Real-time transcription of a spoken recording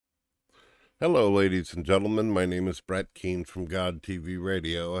Hello, ladies and gentlemen. My name is Brett Keane from God TV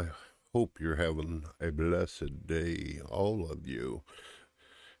Radio. I hope you're having a blessed day, all of you,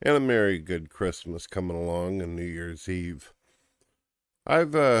 and a merry good Christmas coming along and New Year's Eve.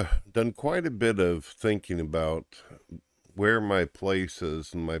 I've done quite a bit of thinking about where my place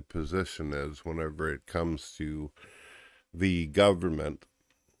is and my position is whenever it comes to the government.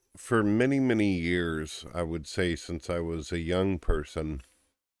 For many, many years, I would say since I was a young person,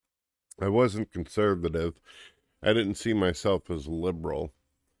 I wasn't conservative. I didn't see myself as liberal.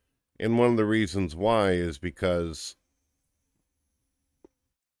 And one of the reasons why is because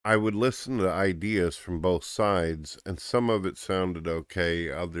I would listen to ideas from both sides, and some of it sounded okay,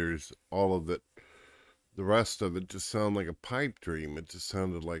 others, all of it, the rest of it just sounded like a pipe dream. It just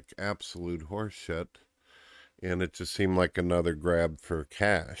sounded like absolute horseshit, and it just seemed like another grab for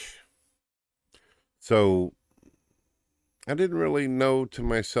cash. So I didn't really know to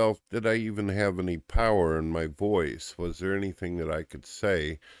myself, did I even have any power in my voice? Was there anything that I could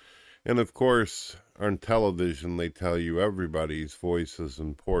say? And of course, on television, they tell you everybody's voice is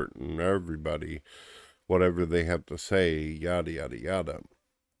important, everybody, whatever they have to say, yada, yada, yada.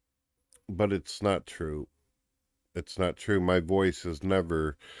 But it's not true. It's not true. My voice has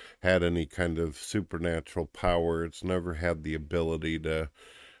never had any kind of supernatural power. It's never had the ability to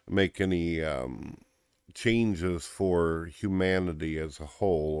make any changes for humanity as a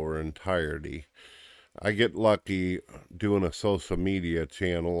whole or entirety. I get lucky doing a social media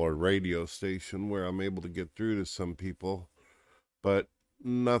channel or radio station where I'm able to get through to some people, but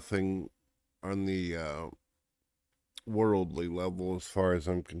nothing on the worldly level as far as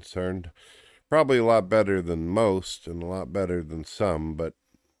I'm concerned. Probably a lot better than most and a lot better than some, but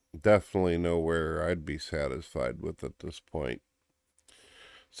definitely nowhere I'd be satisfied with at this point.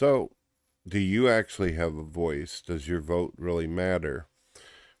 So, do you actually have a voice? Does your vote really matter?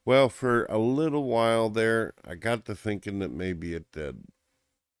 Well, for a little while there, I got to thinking that maybe it did.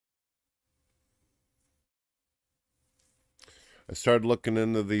 I started looking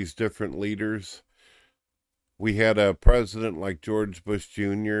into these different leaders. We had a president like George Bush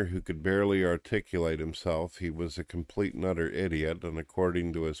Jr. who could barely articulate himself. He was a complete and utter idiot, and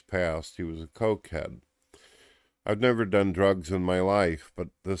according to his past, he was a cokehead. I've never done drugs in my life, but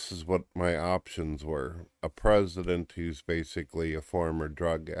this is what my options were. A president who's basically a former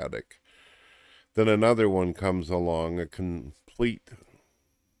drug addict. Then another one comes along, a complete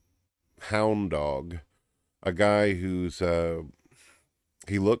hound dog, a guy who's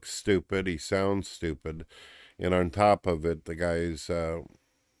he looks stupid, he sounds stupid, and on top of it, the guy's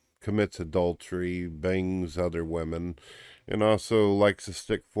commits adultery, bangs other women, and also likes to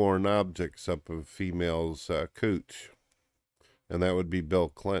stick foreign objects up a female's cooch, and that would be Bill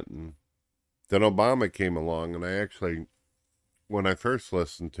Clinton. Then Obama came along, and I actually, when I first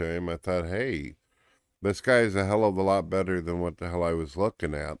listened to him, I thought, hey, this guy is a hell of a lot better than what the hell I was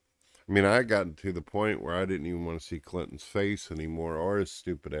looking at. I mean, I got to the point where I didn't even want to see Clinton's face anymore, or his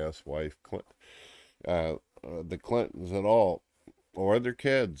stupid ass wife, the Clintons at all, or their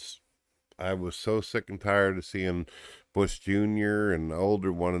kids. I was so sick and tired of seeing Bush Jr. and the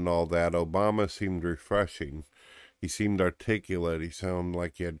older one and all that. Obama seemed refreshing. He seemed articulate. He sounded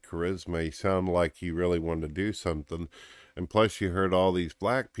like he had charisma. He sounded like he really wanted to do something. And plus, you heard all these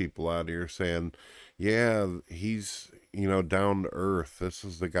black people out here saying, yeah, he's, down to earth. This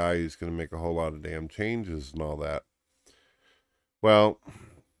is the guy who's going to make a whole lot of damn changes and all that. Well,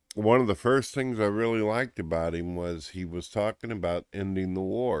 one of the first things I really liked about him was he was talking about ending the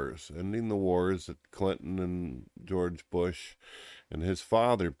wars that Clinton and George Bush and his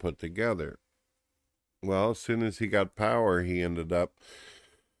father put together. Well, as soon as he got power, he ended up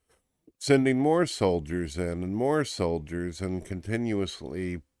sending more soldiers in and more soldiers and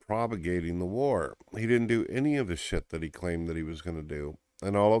continuously propagating the war. He didn't do any of the shit that he claimed that he was going to do,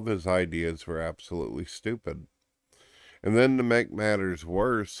 and all of his ideas were absolutely stupid. And then to make matters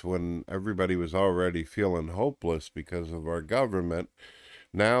worse, when everybody was already feeling hopeless because of our government,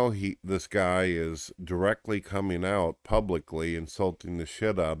 now this guy is directly coming out publicly insulting the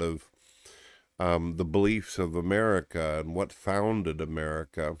shit out of the beliefs of America and what founded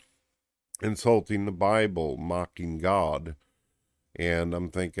America, insulting the Bible, mocking God. And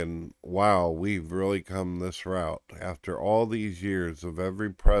I'm thinking, wow, we've really come this route. After all these years of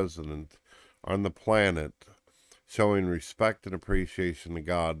every president on the planet showing respect and appreciation to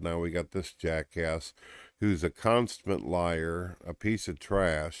God, now we got this jackass who's a consummate liar, a piece of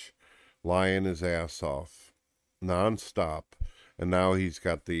trash, lying his ass off nonstop. And now he's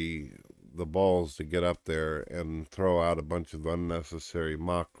got the balls to get up there and throw out a bunch of unnecessary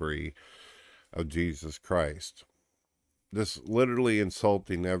mockery of Jesus Christ. just literally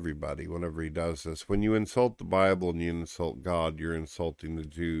insulting everybody whenever he does this. When you insult the Bible and you insult God, you're insulting the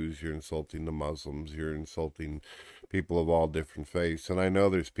Jews, you're insulting the Muslims, you're insulting people of all different faiths. And I know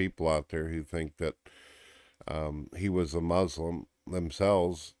there's people out there who think that he was a Muslim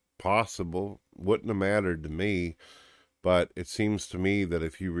themselves. Possible. Wouldn't have mattered to me. But it seems to me that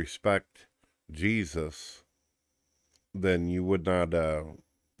if you respect Jesus, then you would not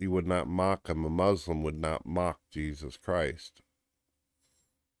mock him. A Muslim would not mock Jesus Christ.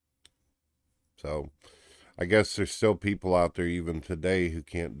 So I guess there's still people out there even today who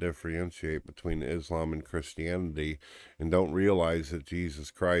can't differentiate between Islam and Christianity and don't realize that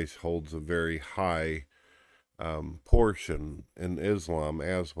Jesus Christ holds a very high portion in Islam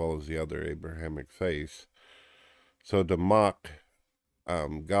as well as the other Abrahamic faiths. So to mock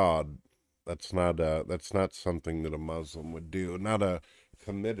God, that's not something that a Muslim would do, not a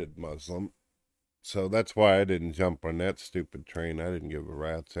committed Muslim. So that's why I didn't jump on that stupid train. I didn't give a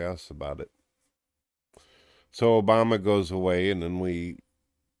rat's ass about it. So Obama goes away, and then we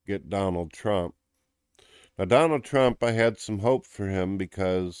get Donald Trump. Now, Donald Trump, I had some hope for him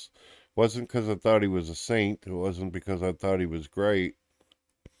because it wasn't because I thought he was a saint. It wasn't because I thought he was great.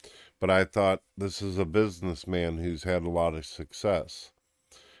 But I thought this is a businessman who's had a lot of success.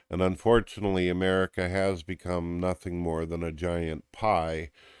 And unfortunately, America has become nothing more than a giant pie.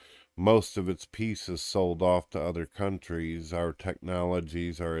 Most of its pieces sold off to other countries, our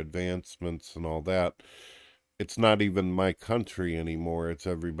technologies, our advancements, and all that. It's not even my country anymore. It's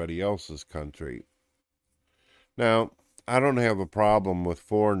everybody else's country. Now, I don't have a problem with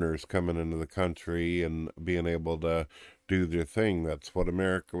foreigners coming into the country and being able to do their thing. That's what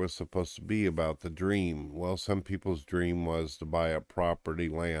America was supposed to be about, the dream. Well, some people's dream was to buy up property,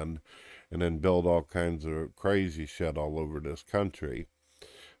 land, and then build all kinds of crazy shit all over this country.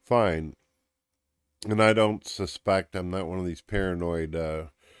 Fine. And I don't suspect, I'm not one of these paranoid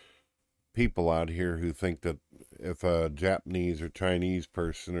people out here who think that if a Japanese or Chinese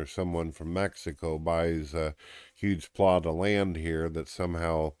person or someone from Mexico buys a huge plot of land here, that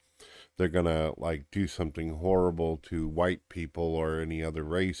somehow they're gonna like do something horrible to white people or any other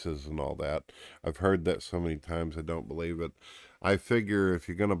races and all that. I've heard that so many times I don't believe it. I figure if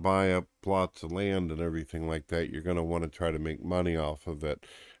you're gonna buy up plots of land and everything like that, you're gonna want to try to make money off of it,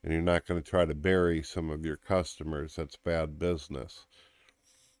 and you're not gonna try to bury some of your customers. That's bad business.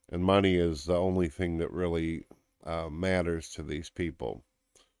 And money is the only thing that really matters to these people.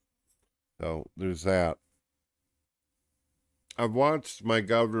 So there's that. I've watched my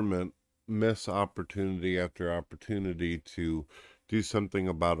government miss opportunity after opportunity to do something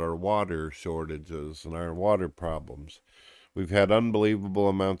about our water shortages and our water problems. We've had unbelievable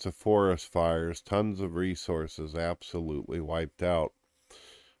amounts of forest fires, tons of resources absolutely wiped out.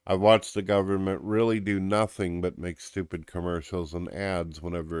 I've watched the government really do nothing but make stupid commercials and ads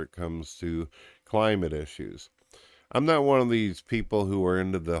whenever it comes to climate issues. I'm not one of these people who are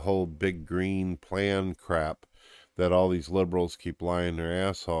into the whole big green plan crap that all these liberals keep lying their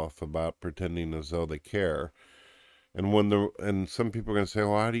ass off about, pretending as though they care. And some people are going to say,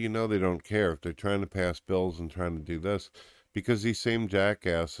 well, how do you know they don't care if they're trying to pass bills and trying to do this? Because these same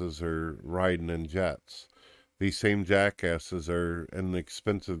jackasses are riding in jets. These same jackasses are in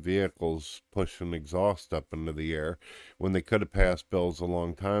expensive vehicles pushing exhaust up into the air when they could have passed bills a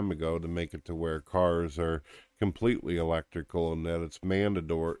long time ago to make it to where cars are completely electrical and that it's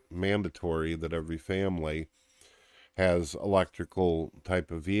mandatory that every family has electrical type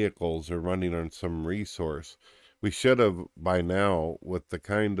of vehicles or running on some resource. We should have by now, with the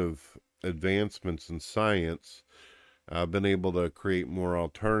kind of advancements in science, been able to create more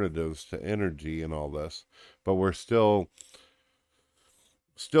alternatives to energy and all this, but we're still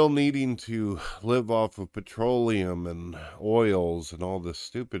needing to live off of petroleum and oils and all this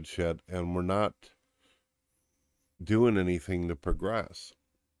stupid shit, and we're not doing anything to progress.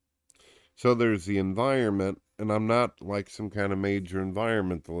 So there's the environment, and I'm not like some kind of major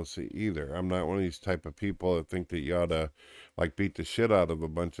environmentalist either. I'm not one of these type of people that think that you ought to like beat the shit out of a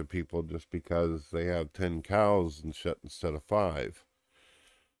bunch of people just because they have 10 cows and shit instead of 5.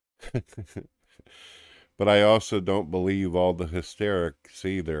 But I also don't believe all the hysterics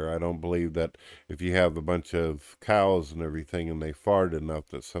either. I don't believe that if you have a bunch of cows and everything and they fart enough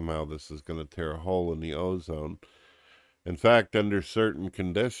that somehow this is going to tear a hole in the ozone. In fact, under certain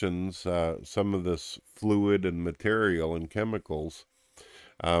conditions, some of this fluid and material and chemicals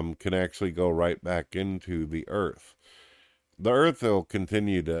can actually go right back into the earth. The earth will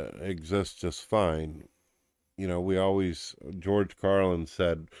continue to exist just fine. You know, George Carlin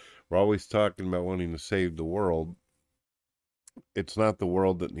said, we're always talking about wanting to save the world. it's not the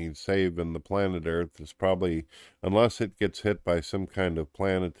world that needs saving. The planet Earth is probably, unless it gets hit by some kind of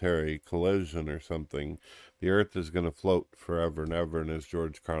planetary collision or something, the Earth is going to float forever and ever. And as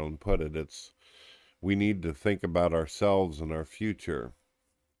George Carlin put it, we need to think about ourselves and our future.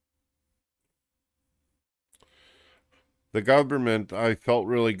 The government, I felt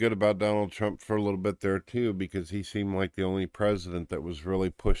really good about Donald Trump for a little bit there too, because he seemed like the only president that was really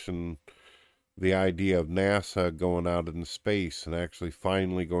pushing the idea of NASA going out into space and actually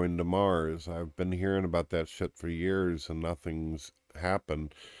finally going to Mars. I've been hearing about that shit for years and nothing's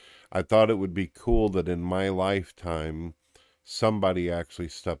happened. I thought it would be cool that in my lifetime somebody actually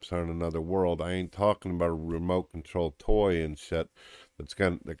steps on another world. I ain't talking about a remote control toy and shit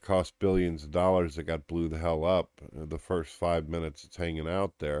that cost billions of dollars that got blew the hell up the first 5 minutes it's hanging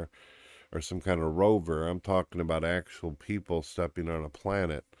out there, or some kind of rover. I'm talking about actual people stepping on a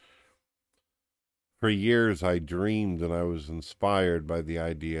planet. For years, I dreamed and I was inspired by the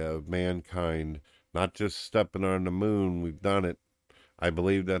idea of mankind not just stepping on the moon, we've done it. I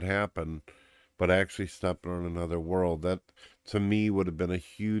believe that happened, but actually stepping on another world. That, to me, would have been a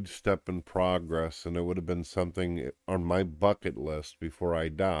huge step in progress, and it would have been something on my bucket list before I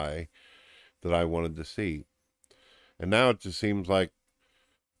die that I wanted to see. And now it just seems like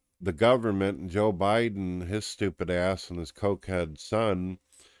the government and Joe Biden, his stupid ass, and his cokehead son,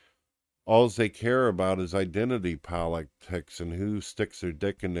 all they care about is identity politics and who sticks their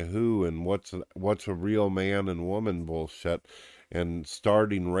dick into who and what's a real man and woman bullshit, and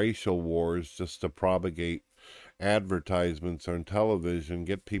starting racial wars just to propagate advertisements on television,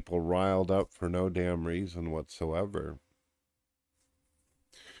 get people riled up for no damn reason whatsoever,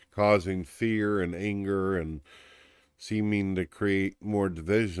 causing fear and anger and seeming to create more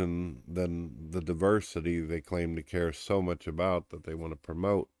division than the diversity they claim to care so much about that they want to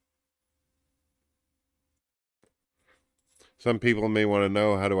promote. Some people may want to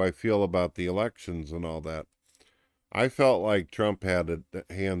know, how do I feel about the elections and all that. I felt like Trump had it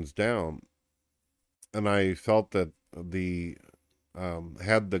hands down, and I felt that the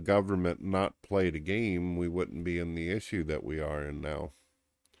had the government not played a game, we wouldn't be in the issue that we are in now.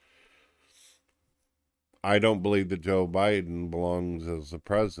 I don't believe that Joe Biden belongs as the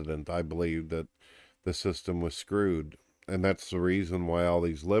president. I believe that the system was screwed. And that's the reason why all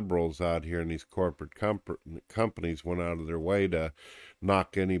these liberals out here and these corporate companies went out of their way to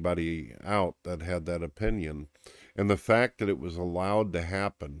knock anybody out that had that opinion. And the fact that it was allowed to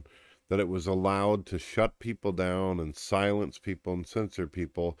happen, that it was allowed to shut people down and silence people and censor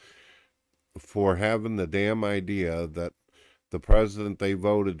people for having the damn idea that the president they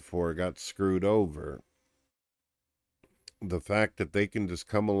voted for got screwed over. The fact that they can just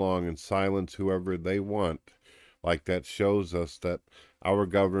come along and silence whoever they want, like that, shows us that our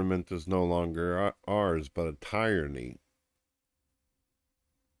government is no longer ours, but a tyranny.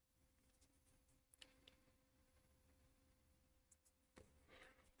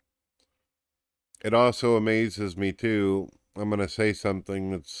 It also amazes me, too. I'm going to say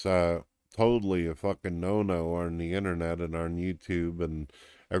something that's totally a fucking no-no on the internet and on YouTube and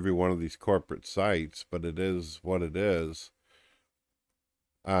every one of these corporate sites, but it is what it is.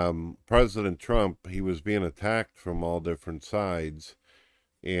 President Trump, he was being attacked from all different sides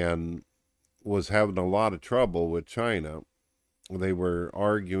and was having a lot of trouble with China. They were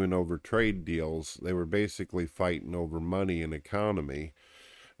arguing over trade deals. They were basically fighting over money and economy.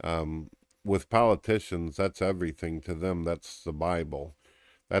 With politicians, that's everything to them. That's the Bible.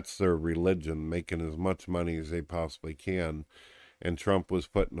 That's their religion, making as much money as they possibly can. And Trump was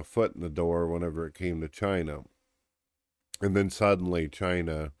putting a foot in the door whenever it came to China. And then suddenly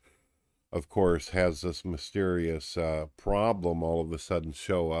China, of course, has this mysterious problem all of a sudden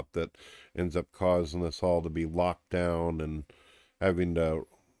show up that ends up causing us all to be locked down and having to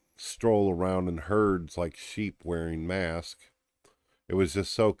stroll around in herds like sheep wearing masks. It was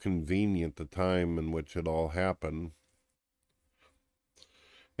just so convenient, the time in which it all happened.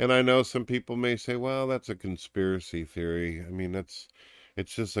 And I know some people may say, well, that's a conspiracy theory. I mean, it's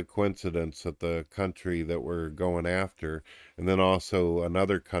just a coincidence that the country that we're going after, and then also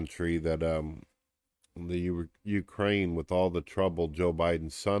another country that the Ukraine, with all the trouble Joe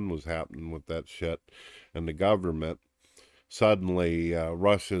Biden's son was happening with that shit and the government, suddenly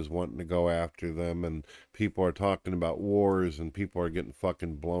Russia's wanting to go after them, and people are talking about wars, and people are getting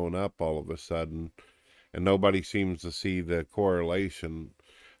fucking blown up all of a sudden, and nobody seems to see the correlation.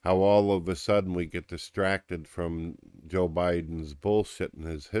 How all of a sudden we get distracted from Joe Biden's bullshit in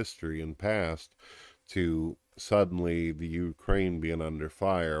his history and past to suddenly the Ukraine being under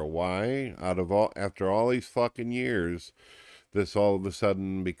fire. Why? After all these fucking years, this all of a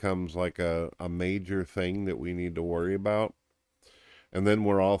sudden becomes like a major thing that we need to worry about. And then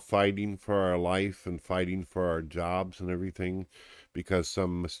we're all fighting for our life and fighting for our jobs and everything because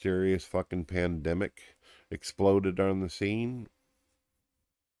some mysterious fucking pandemic exploded on the scene.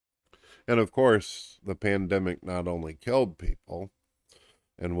 And of course, the pandemic not only killed people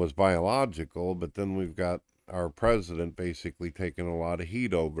and was biological, but then we've got our president basically taking a lot of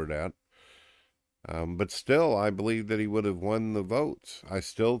heat over that. But still, I believe that he would have won the votes. I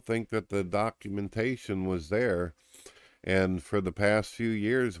still think that the documentation was there. And for the past few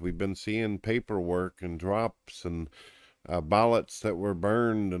years, we've been seeing paperwork and drops and ballots that were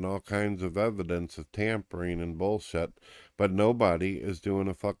burned and all kinds of evidence of tampering and bullshit. But nobody is doing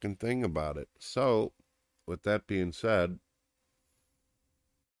a fucking thing about it. So, with that being said,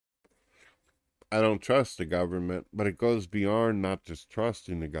 I don't trust the government, but it goes beyond not just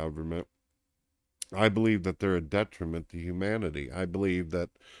trusting the government. I believe that they're a detriment to humanity. I believe that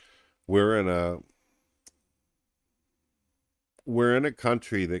we're in a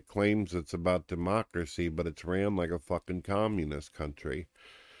country that claims it's about democracy, but it's ran like a fucking communist country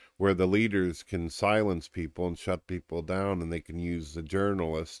where the leaders can silence people and shut people down, and they can use the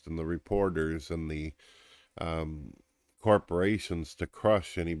journalists and the reporters and the corporations to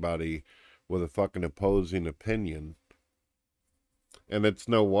crush anybody with a fucking opposing opinion. And it's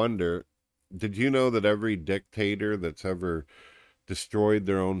no wonder. Did you know that every dictator that's ever destroyed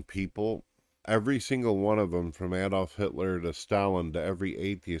their own people, every single one of them, from Adolf Hitler to Stalin to every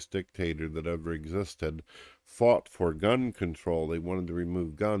atheist dictator that ever existed, fought for gun control? They wanted to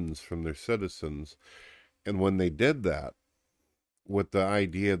remove guns from their citizens. And when they did that, with the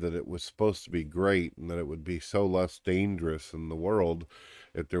idea that it was supposed to be great and that it would be so less dangerous in the world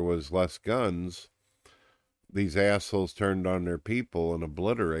if there was less guns, these assholes turned on their people and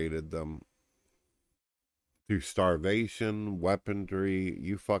obliterated them through starvation, weaponry,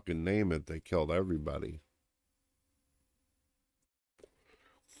 you fucking name it, they killed everybody.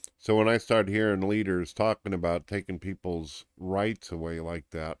 So when I start hearing leaders talking about taking people's rights away like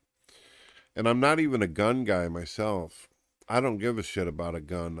that, and I'm not even a gun guy myself. I don't give a shit about a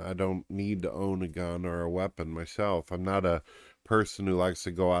gun. I don't need to own a gun or a weapon myself. I'm not a person who likes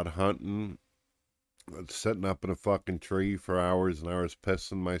to go out hunting, sitting up in a fucking tree for hours and hours,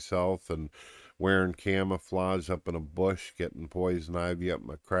 pissing myself and wearing camouflage up in a bush, getting poison ivy up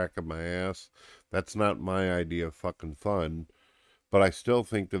my crack of my ass. That's not my idea of fucking fun. But I still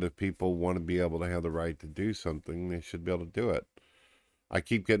think that if people want to be able to have the right to do something, they should be able to do it. I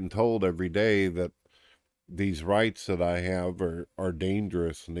keep getting told every day that these rights that I have are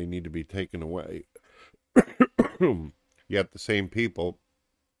dangerous and they need to be taken away. Yet the same people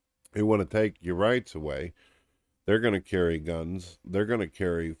who want to take your rights away, they're going to carry guns. They're going to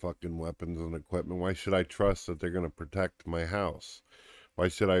carry fucking weapons and equipment. Why should I trust that they're going to protect my house? Why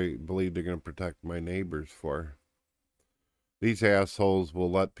should I believe they're going to protect my neighbors for? These assholes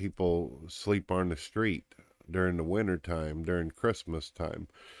will let people sleep on the street during the winter time, during Christmas time,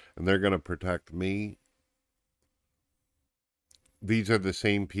 and they're going to protect me. These are the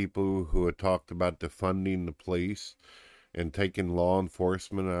same people who had talked about defunding the police and taking law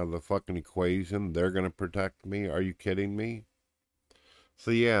enforcement out of the fucking equation. They're going to protect me. Are you kidding me?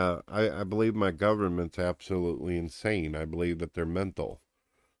 So yeah, I believe my government's absolutely insane. I believe that they're mental.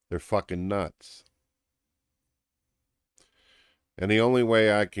 They're fucking nuts. And the only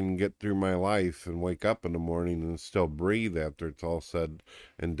way I can get through my life and wake up in the morning and still breathe after it's all said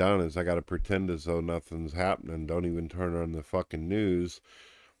and done is I got to pretend as though nothing's happening. Don't even turn on the fucking news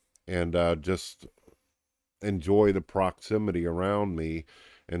and just enjoy the proximity around me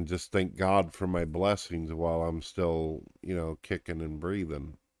and just thank God for my blessings while I'm still, kicking and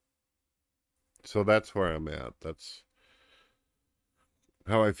breathing. So that's where I'm at. That's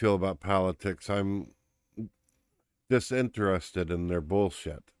how I feel about politics. I'm disinterested in their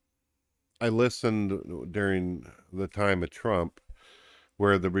bullshit. I listened during the time of Trump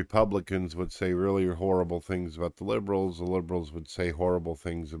where the Republicans would say really horrible things about the liberals would say horrible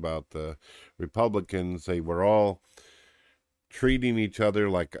things about the Republicans. They were all treating each other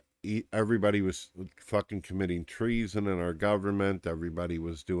like everybody was fucking committing treason in our government. Everybody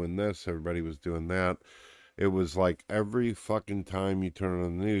was doing this, everybody was doing that. It was like every fucking time you turn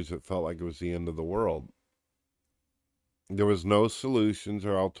on the news, it felt like it was the end of the world. There was no solutions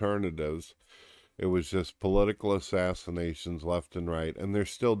or alternatives. It was just political assassinations left and right, and they're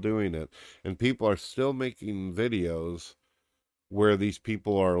still doing it. And people are still making videos where these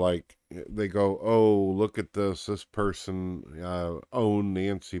people are like, they go, oh, look at this. This person owned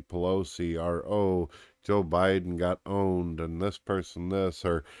Nancy Pelosi, or oh, Joe Biden got owned, and this person this,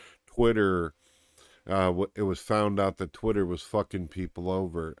 or Twitter. It was found out that Twitter was fucking people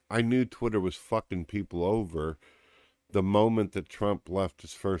over. I knew Twitter was fucking people over the moment that Trump left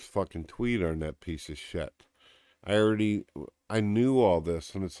his first fucking tweet on that piece of shit. I knew all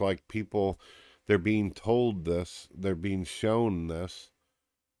this, and it's like people, they're being told this, they're being shown this,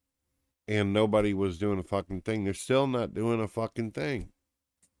 and nobody was doing a fucking thing. They're still not doing a fucking thing.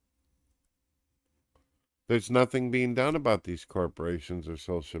 There's nothing being done about these corporations or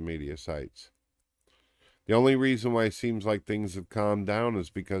social media sites. The only reason why it seems like things have calmed down is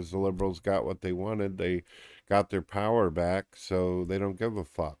because the liberals got what they wanted. They got their power back, so they don't give a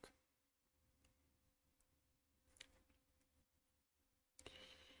fuck.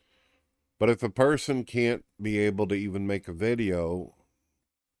 But if a person can't be able to even make a video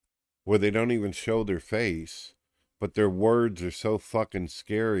where they don't even show their face, but their words are so fucking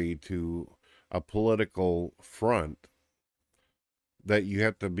scary to a political front that you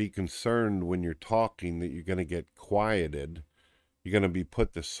have to be concerned when you're talking that you're going to get quieted, you're going to be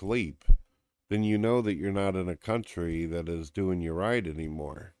put to sleep, then you know that you're not in a country that is doing you right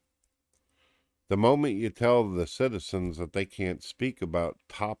anymore. The moment you tell the citizens that they can't speak about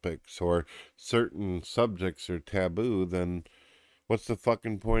topics or certain subjects are taboo, then what's the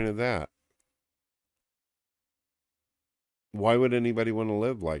fucking point of that? Why would anybody want to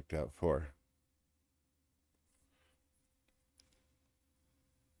live like that for?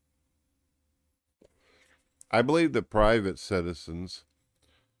 I believe that private citizens,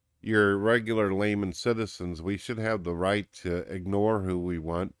 your regular layman citizens, we should have the right to ignore who we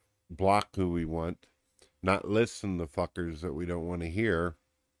want, block who we want, not listen to fuckers that we don't want to hear,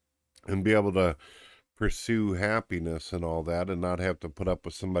 and be able to pursue happiness and all that, and not have to put up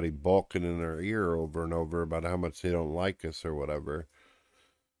with somebody balking in our ear over and over about how much they don't like us or whatever.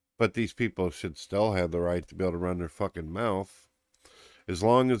 But these people should still have the right to be able to run their fucking mouth. As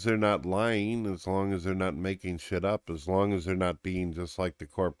long as they're not lying, as long as they're not making shit up, as long as they're not being just like the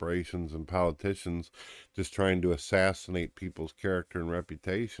corporations and politicians, just trying to assassinate people's character and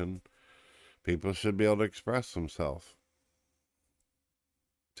reputation, people should be able to express themselves.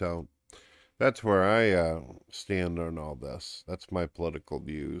 So that's where I stand on all this. That's my political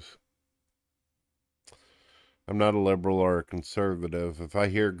views. I'm not a liberal or a conservative. If I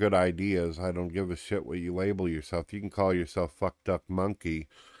hear good ideas, I don't give a shit what you label yourself. You can call yourself fuck duck monkey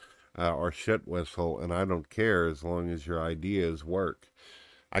or shit whistle, and I don't care as long as your ideas work.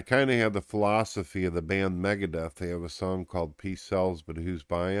 I kind of have the philosophy of the band Megadeth. They have a song called Peace Sells, But Who's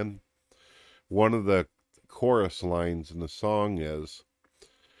Buying? One of the chorus lines in the song is,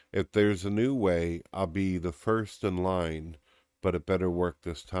 if there's a new way, I'll be the first in line, but it better work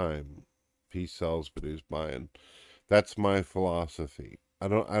this time. Peace sells, but who's buying? That's my philosophy. I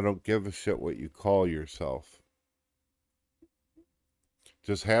don't give a shit what you call yourself.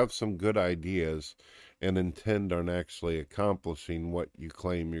 Just have some good ideas and intend on actually accomplishing what you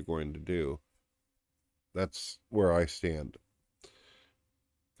claim you're going to do. That's where I stand.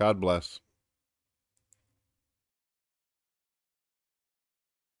 God bless.